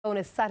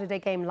Bonus Saturday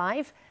game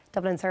live.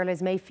 Dublin's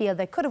hurlers may feel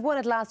they could have won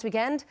it last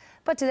weekend,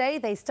 but today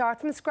they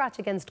start from scratch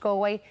against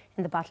Galway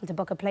in the battle to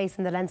book a place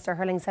in the Leinster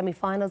Hurling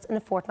semi-finals in a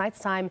fortnight's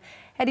time.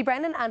 Eddie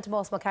Brennan and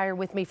Tomás Mulcahy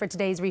with me for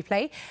today's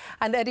replay.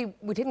 And Eddie,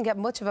 we didn't get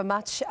much of a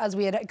match as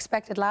we had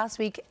expected last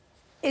week.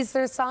 Are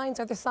there signs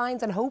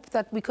and hope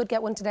that we could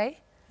get one today?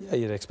 Yeah,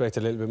 you'd expect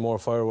a little bit more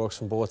fireworks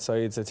from both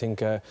sides. I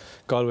think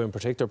Galway in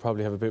particular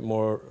probably have a bit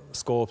more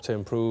scope to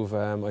improve.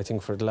 I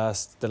think for the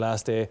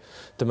last day,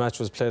 the match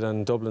was played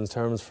on Dublin's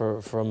terms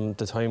from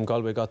the time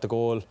Galway got the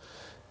goal.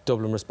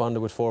 Dublin responded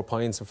with 4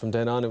 points, and from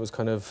then on it was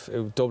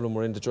Dublin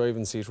were in the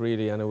driving seat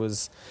really, and it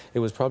was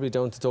probably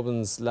down to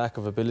Dublin's lack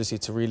of ability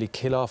to really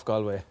kill off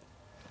Galway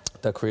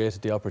that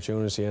created the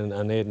opportunity.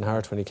 And Aidan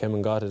Hart, when he came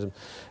and got it,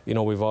 you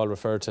know, we've all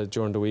referred to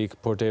during the week,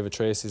 poor David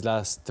Tracy's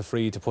the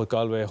free to put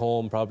Galway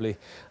home probably,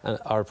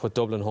 or put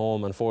Dublin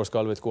home and force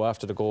Galway to go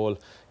after the goal.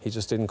 He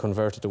just didn't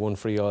convert it to one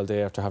free all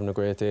day after having a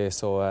great day.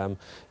 So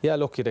yeah,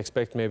 look, you'd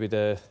expect maybe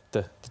the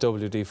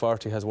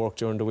WD-40 has worked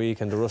during the week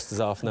and the rust is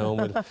off now,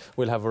 and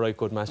we'll have a right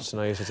good match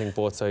tonight. I think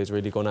both sides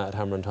really going at it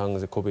hammer and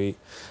tongs. It could be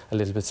a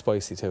little bit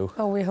spicy too.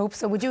 Oh, we hope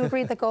so. Would you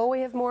agree that Galway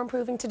have more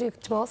improving to do,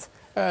 Tomás?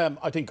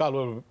 I think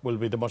Galway will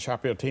be the much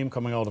happier team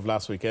coming out of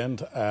last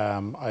weekend.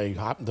 I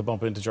happened to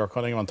bump into Ger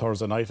Cunningham on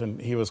Thursday night,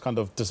 and he was kind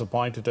of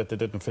disappointed that they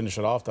didn't finish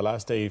it off the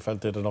last day. He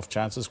felt they had enough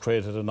chances,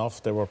 created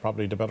enough. They were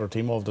probably the better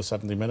team over the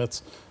 70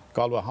 minutes.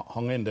 Galway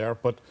hung in there,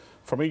 but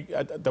for me,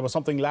 there was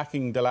something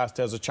lacking the last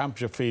day as a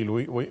championship feel.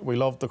 We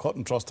loved the cut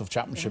and thrust of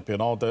championship, you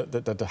know,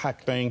 the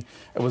hackling.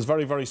 It was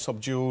very, very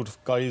subdued.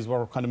 Guys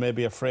were kind of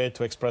maybe afraid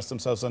to express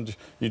themselves, and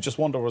you just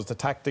wonder, was the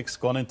tactics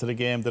going into the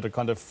game? Did it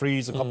kind of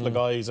freeze a couple of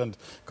guys, and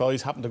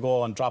guys happened to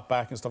go and drop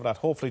back and stuff like that?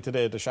 Hopefully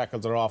today the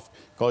shackles are off.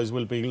 Guys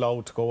will be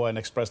allowed to go and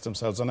express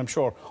themselves, and I'm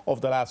sure over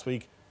the last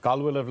week,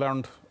 Galway will have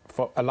learned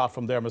a lot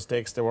from their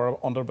mistakes. They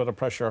were under a bit of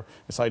pressure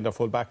beside their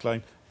full back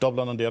line.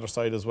 Dublin on the other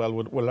side as well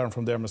will learn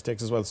from their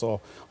mistakes as well. So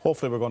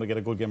hopefully we're going to get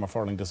a good game of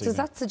hurling this evening. Does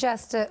that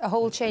suggest a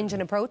whole change in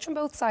approach from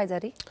both sides,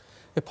 Eddie?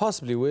 It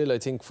possibly will. I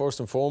think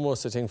first and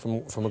foremost, I think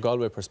from a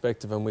Galway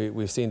perspective, and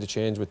we've seen the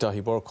change with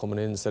Dahi Burke coming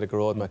in instead of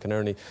Garrod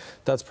McInerney,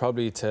 that's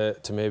probably to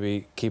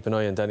maybe keep an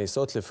eye on Danny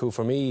Sutcliffe, who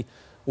for me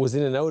was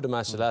in and out of the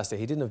match the last day.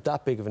 He didn't have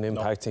that big of an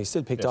impact. He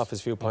still picked off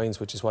his few points,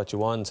 which is what you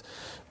want.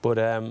 But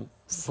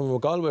from a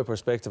Galway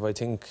perspective, I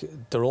think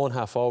their own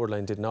half-forward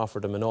line didn't offer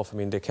them enough. I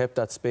mean, they kept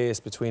that space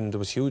between, there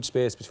was huge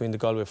space between the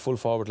Galway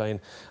full-forward line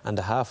and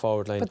the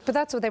half-forward line. But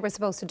that's what they were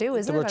supposed to do,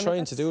 isn't it? They were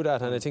trying to do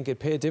that, and I think it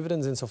paid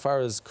dividends insofar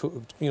as,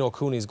 you know,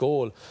 Cooney's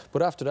goal.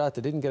 But after that,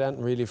 they didn't get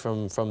anything really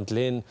from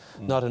Glynn,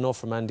 not enough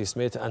from Andy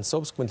Smith, and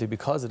subsequently,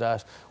 because of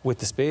that, with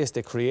the space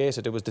they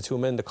created, it was the two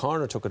men, the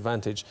corner took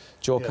advantage.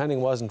 Joe Canning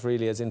wasn't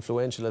really as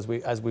influential as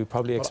we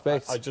probably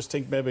expect. I just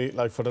think maybe,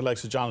 like for the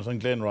likes of Jonathan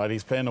Glynn, right,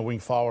 he's playing a wing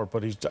forward,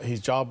 but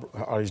his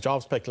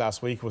job spec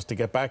last week was to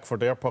get back for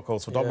their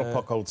puckouts, for Dublin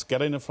puckouts,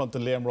 get in front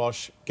of Liam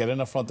Rush, get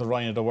in front of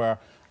Ryan Dwyer,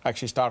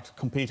 actually start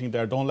competing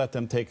there. Don't let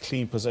them take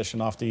clean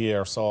possession off the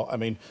air. So, I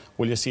mean,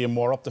 will you see him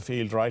more up the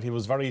field, right? He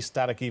was very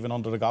static even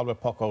under the Galway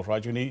puckout,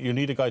 right? You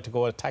need a guy to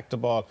go attack the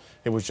ball.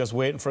 He was just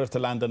waiting for it to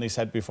land on his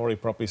head before he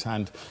put up his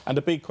hand. And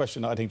the big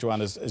question, I think, Joanne,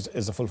 is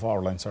the full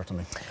forward line,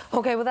 certainly.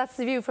 OK, well, that's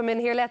the view from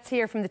in here. Let's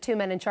hear from the two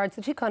men in charge,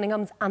 the two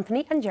Cunninghams,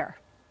 Anthony and Ger.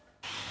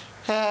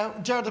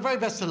 Ger, the very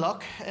best of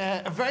luck.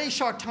 A very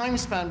short time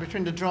span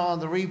between the draw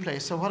and the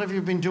replay. So what have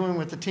you been doing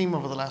with the team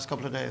over the last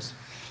couple of days?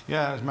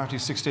 Yeah, Marty,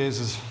 6 days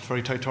is a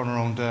very tight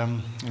turnaround.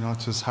 You know,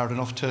 it's hard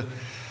enough to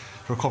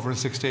recover in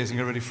 6 days and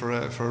get ready for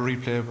a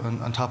replay,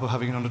 and on top of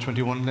having an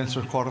under-21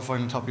 Leinster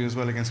quarter-final top of you as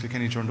well against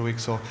Kilkenny during the week.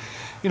 So,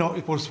 you know,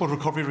 it was about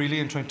recovery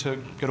really, and trying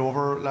to get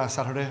over last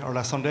Saturday or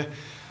last Sunday,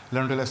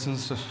 learn the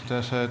lessons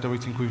that we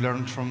think we've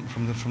learned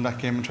from that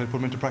game, and try to put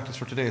them into practice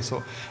for today.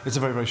 So it's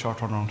a very, very short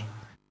turnaround.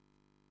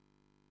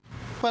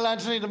 Well,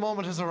 Anthony, the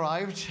moment has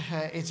arrived.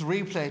 It's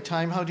replay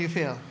time. How do you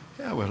feel?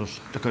 Yeah, well,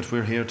 look,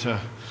 we're here to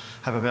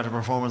have a better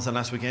performance than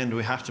last weekend.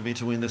 We have to be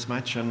to win this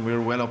match, and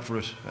we're well up for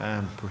it.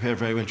 Prepared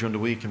very well during the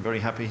week and very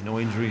happy. No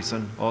injuries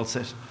and all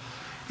set.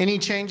 Any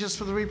changes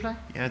for the replay?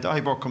 Yeah,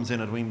 Dahi Burke comes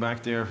in at wing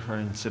back there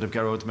instead of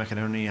Garrod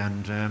McInerney,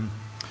 and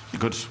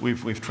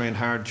we've trained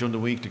hard during the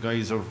week. The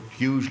guys are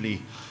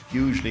hugely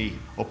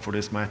up for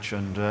this match,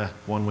 and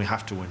one we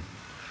have to win.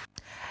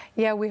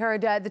 Yeah, we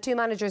heard the two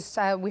managers,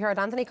 we heard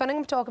Anthony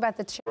Cunningham talk about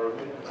the...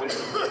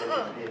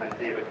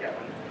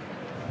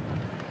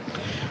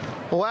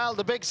 Well,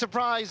 the big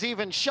surprise,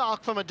 even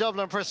shock from a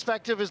Dublin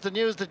perspective, is the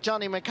news that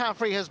Johnny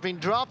McCaffrey has been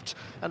dropped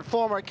and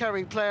former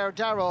Kerry player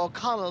Darragh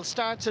O'Connell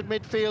starts at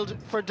midfield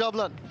for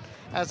Dublin.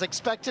 As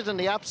expected, in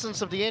the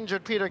absence of the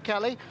injured Peter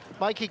Kelly,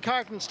 Mikey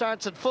Carton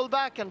starts at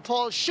fullback, and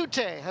Paul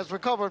Schutte has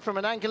recovered from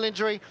an ankle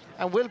injury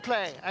and will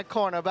play at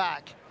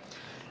cornerback.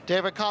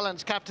 David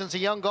Collins captains a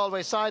young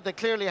Galway side that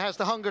clearly has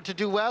the hunger to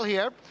do well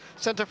here.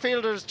 Centre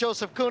fielders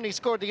Joseph Cooney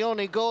scored the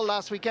only goal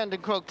last weekend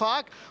in Croke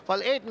Park,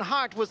 while Aidan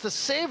Hart was the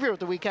saviour of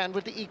the weekend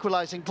with the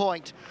equalising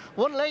point.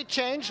 One late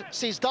change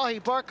sees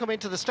Dahi Burke come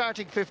into the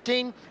starting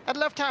 15 at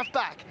left half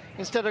back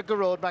instead of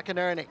Garrod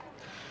McInerney.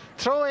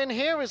 Throw in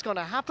here is going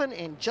to happen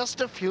in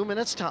just a few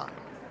minutes' time.